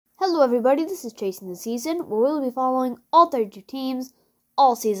Hello everybody, this is Chasing the Season, where we'll be following all 32 teams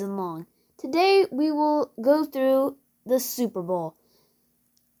all season long. Today we will go through the Super Bowl.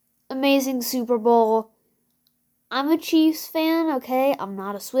 Amazing Super Bowl. I'm a Chiefs fan, okay? I'm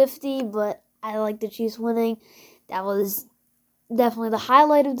not a Swiftie, but I like the Chiefs winning. That was definitely the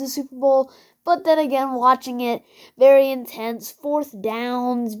highlight of the Super Bowl. But then again, watching it, very intense, fourth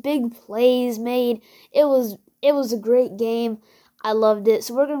downs, big plays made. It was a great game. I loved it.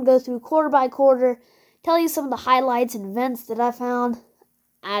 So we're going to go through quarter by quarter, tell you some of the highlights and events that I found.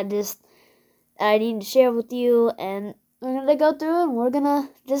 I need to share with you, and we're going to go through and we're going to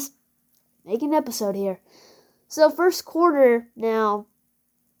just make an episode here. So first quarter, now,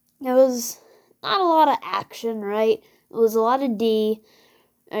 it was not a lot of action, right? It was a lot of D.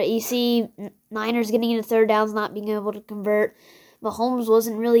 You see Niners getting into third downs, not being able to convert. Mahomes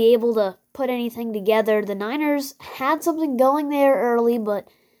wasn't really able to put anything together. The Niners had something going there early, but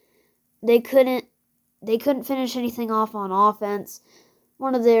they couldn't finish anything off on offense.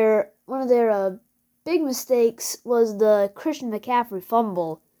 One of their big mistakes was the Christian McCaffrey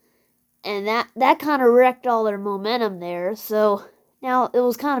fumble, and that kind of wrecked all their momentum there. So now it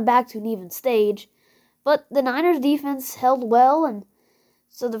was kind of back to an even stage, but the Niners defense held well, and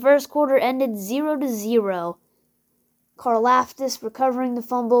so the first quarter ended 0-0. Karlaftis recovering the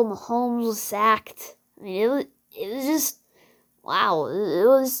fumble. Mahomes was sacked. I mean, it was just, wow. It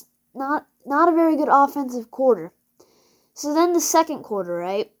was not a very good offensive quarter. So then the second quarter,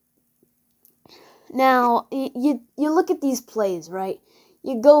 right? Now, you look at these plays, right?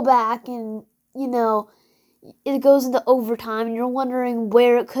 You go back and, it goes into overtime, and you're wondering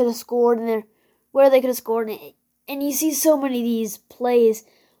where it could have scored and where they could have scored. And you see so many of these plays.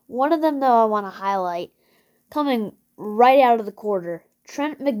 One of them, though, I want to highlight, coming right out of the quarter,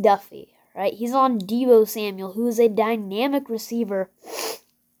 Trent McDuffie, right? He's on Deebo Samuel, who is a dynamic receiver,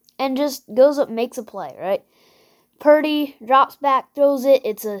 and just goes up, makes a play, right? Purdy drops back, throws it.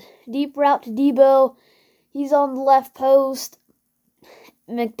 It's a deep route to Deebo. He's on the left post.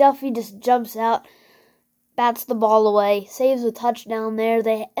 McDuffie just jumps out, bats the ball away, saves a touchdown there.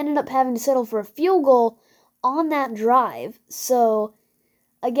 They ended up having to settle for a field goal on that drive. So,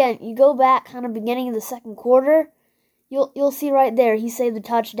 again, you go back kind of beginning of the second quarter, You'll see right there, he saved the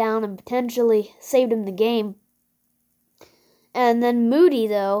touchdown and potentially saved him the game. And then Moody,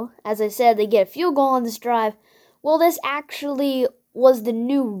 though, as I said, they get a field goal on this drive. Well, this actually was the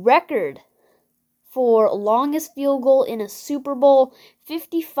new record for longest field goal in a Super Bowl,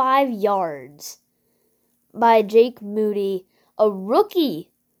 55 yards by Jake Moody, a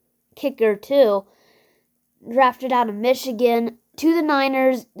rookie kicker too, drafted out of Michigan to the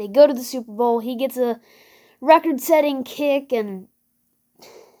Niners. They go to the Super Bowl. He gets a record-setting kick, and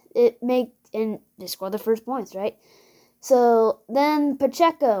they score the first points, right? So then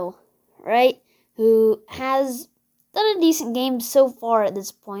Pacheco, right, who has done a decent game so far at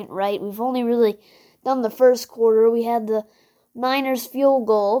this point, right? We've only really done the first quarter. We had the Niners field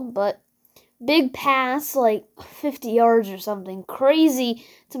goal, but big pass, like 50 yards or something, crazy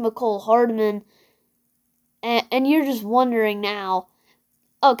to McCole Hardman, and you're just wondering now,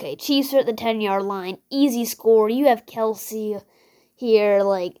 okay, Chiefs are at the 10-yard line. Easy score. You have Kelsey here.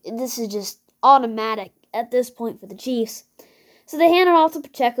 Like, this is just automatic at this point for the Chiefs. So they hand it off to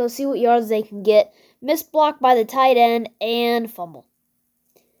Pacheco, see what yards they can get. Missed block by the tight end, and fumble.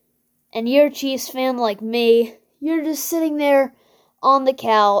 And you're a Chiefs fan like me. You're just sitting there on the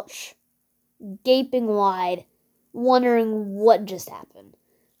couch, gaping wide, wondering what just happened.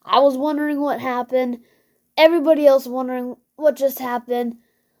 I was wondering what happened. Everybody else wondering what just happened.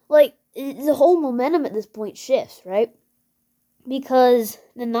 Like, the whole momentum at this point shifts, right? Because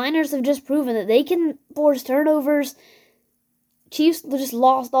the Niners have just proven that they can force turnovers. Chiefs just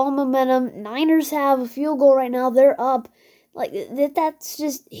lost all momentum. Niners have a field goal right now. They're up. Like, that's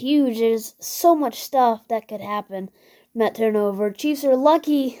just huge. There's so much stuff that could happen from that turnover. Chiefs are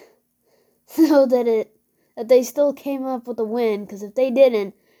lucky so that they still came up with a win, because if they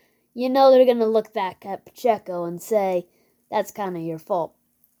didn't, they're going to look back at Pacheco and say, that's kind of your fault.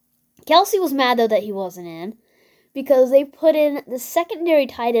 Kelsey was mad, though, that he wasn't in, because they put in the secondary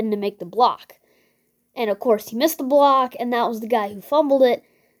tight end to make the block. And, of course, he missed the block, and that was the guy who fumbled it.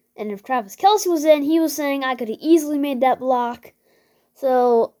 And if Travis Kelsey was in, he was saying, I could have easily made that block.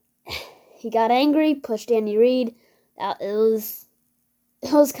 So, he got angry, pushed Andy Reid. It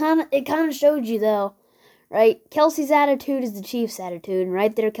kind of showed you, though, right? Kelsey's attitude is the Chiefs' attitude, and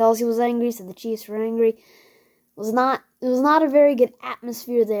right there, Kelsey was angry, so the Chiefs were angry. It was not a very good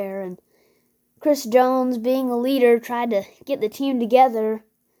atmosphere there, and Chris Jones, being a leader, tried to get the team together,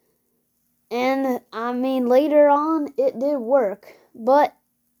 and, later on, it did work, but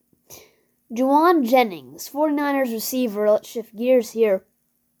Juwan Jennings, 49ers receiver, let's shift gears here,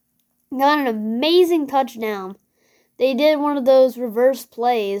 got an amazing touchdown. They did one of those reverse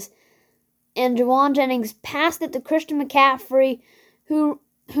plays, and Juwan Jennings passed it to Christian McCaffrey, who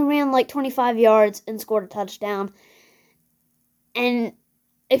ran like 25 yards and scored a touchdown. And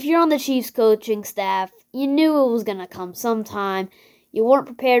if you're on the Chiefs coaching staff, you knew it was going to come sometime. You weren't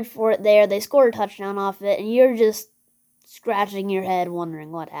prepared for it there. They scored a touchdown off it, and you're just scratching your head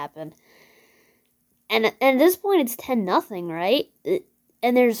wondering what happened. And at this point, it's 10-0, right?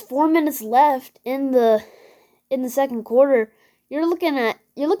 And there's 4 minutes left in the second quarter. You're looking at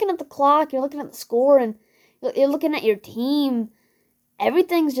the clock, you're looking at the score, and you're looking at your team.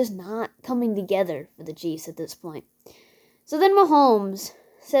 Everything's just not coming together for the Chiefs at this point. So then Mahomes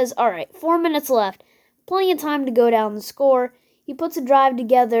says, all right, 4 minutes left. Plenty of time to go down the score. He puts a drive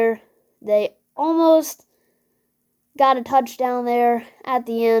together. They almost got a touchdown there at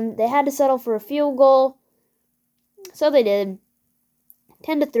the end. They had to settle for a field goal. So they did.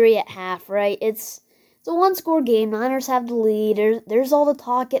 10-3 at half, right? It's a one-score game. Niners have the lead. There's all the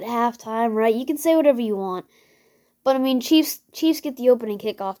talk at halftime, right? You can say whatever you want. But, I mean, Chiefs get the opening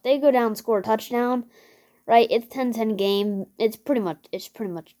kickoff. They go down and score a touchdown, right? It's 10-10 game. It's pretty much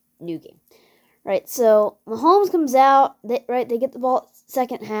new game, right? So, Mahomes comes out, they get the ball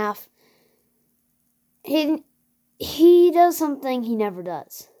second half. He does something he never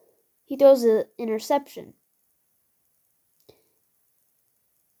does. He throws an interception.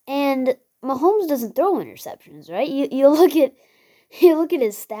 And Mahomes doesn't throw interceptions, right? You look at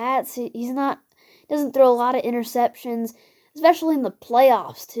his stats. He doesn't throw a lot of interceptions, especially in the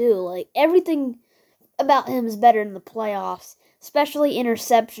playoffs too. Like, everything about him is better in the playoffs, especially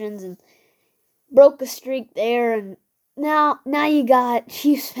interceptions, and broke a streak there. And now you got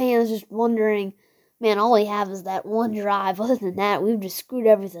Chiefs fans just wondering, man, all we have is that one drive. Other than that, we've just screwed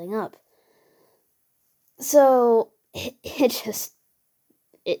everything up. So it just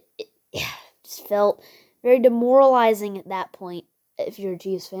felt very demoralizing at that point if you're a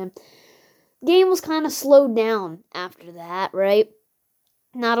Chiefs fan. The game was kind of slowed down after that, right?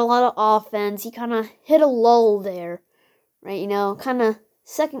 Not a lot of offense. He kind of hit a lull there, right? Kind of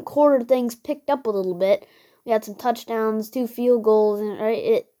second quarter things picked up a little bit. We had some touchdowns, 2 field goals, and right,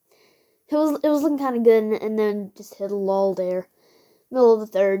 it was looking kind of good, and then just hit a lull there, middle of the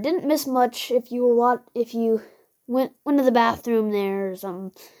third. Didn't miss much if you went to the bathroom there or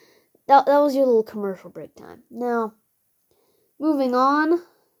something. That was your little commercial break time. Now, moving on,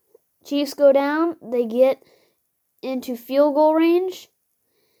 Chiefs go down. They get into field goal range,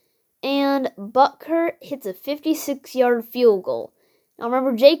 and Butker hits a 56-yard field goal. Now,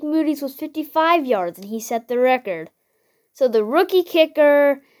 remember, Jake Moody's was 55 yards, and he set the record. So the rookie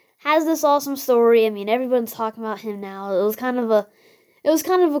kicker has this awesome story. I mean, everyone's talking about him now. It was kind of a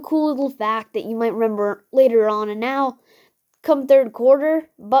cool little fact that you might remember later on. And now, come third quarter,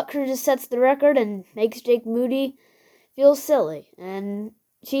 Butker just sets the record and makes Jake Moody feel silly. And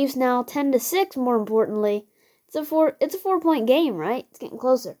Chiefs now 10-6. More importantly, it's a 4-point game, right? It's getting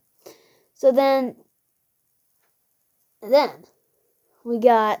closer. So then we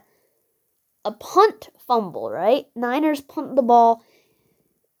got a punt fumble, right? Niners punt the ball.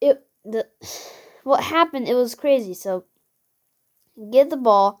 What happened? It was crazy. So, get the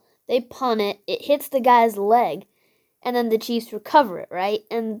ball, they punt it, it hits the guy's leg, and then the Chiefs recover it, right?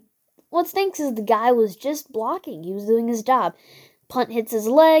 And what stinks is the guy was just blocking. He was doing his job. Punt hits his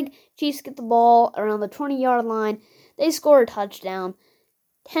leg. Chiefs get the ball around the 20-yard line. They score a touchdown,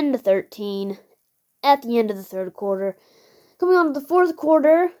 10-13 at the end of the third quarter. Coming on to the fourth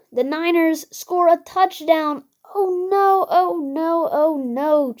quarter, the Niners score a touchdown. Oh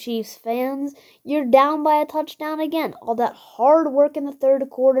no, Chiefs fans. You're down by a touchdown again. All that hard work in the third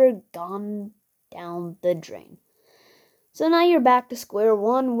quarter gone down the drain. So now you're back to square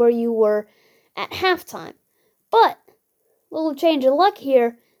one where you were at halftime. But, little change of luck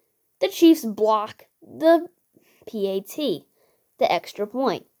here, the Chiefs block the PAT, the extra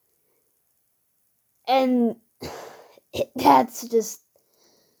point. And that's just,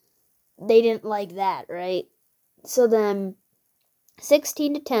 they didn't like that, right? So then,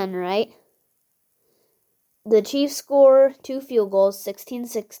 16-10, right? The Chiefs score 2 field goals,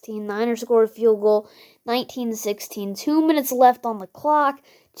 16-16. Niners score a field goal, 19-16. 2 minutes left on the clock.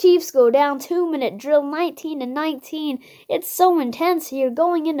 Chiefs go down, 2-minute drill, 19-19. It's so intense here,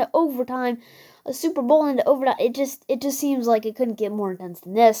 going into overtime, a Super Bowl into overtime. It just seems like it couldn't get more intense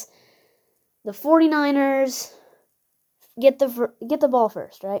than this. The 49ers get the ball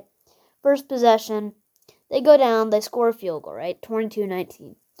first, right? First possession. They go down, they score a field goal, right?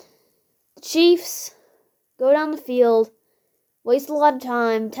 22-19. The Chiefs go down the field. Waste a lot of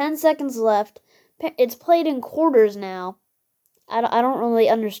time. 10 seconds left. It's played in quarters now. I don't really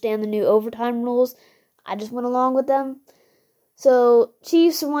understand the new overtime rules. I just went along with them. So,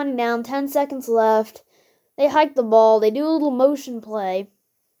 Chiefs are winding down. 10 seconds left. They hike the ball. They do a little motion play.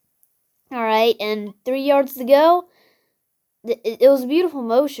 All right, and 3 yards to go. It was a beautiful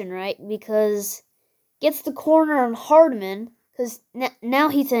motion, right? Because gets the corner on Hardman. Because now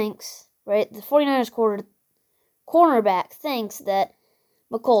he thinks, right? The 49ers cornerback thinks that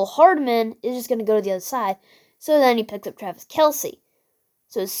McCole Hardman is just going to go to the other side. So then he picks up Travis Kelce.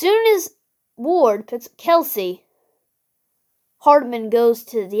 So as soon as Ward picks up Kelce, Hardman goes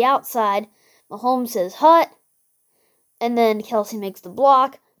to the outside. Mahomes says hut. And then Kelce makes the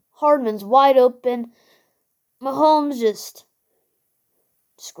block. Hardman's wide open. Mahomes just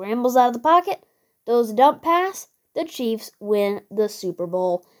scrambles out of the pocket. Throws a dump pass. The Chiefs win the Super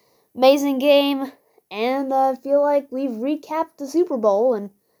Bowl. Amazing game. And I feel like we've recapped the Super Bowl. And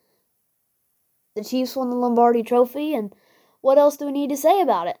the Chiefs won the Lombardi trophy. And what else do we need to say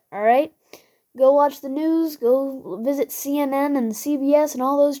about it? All right? Go watch the news. Go visit CNN and CBS and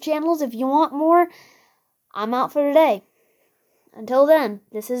all those channels. If you want more, I'm out for today. Until then,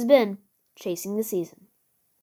 this has been Chasing the Season.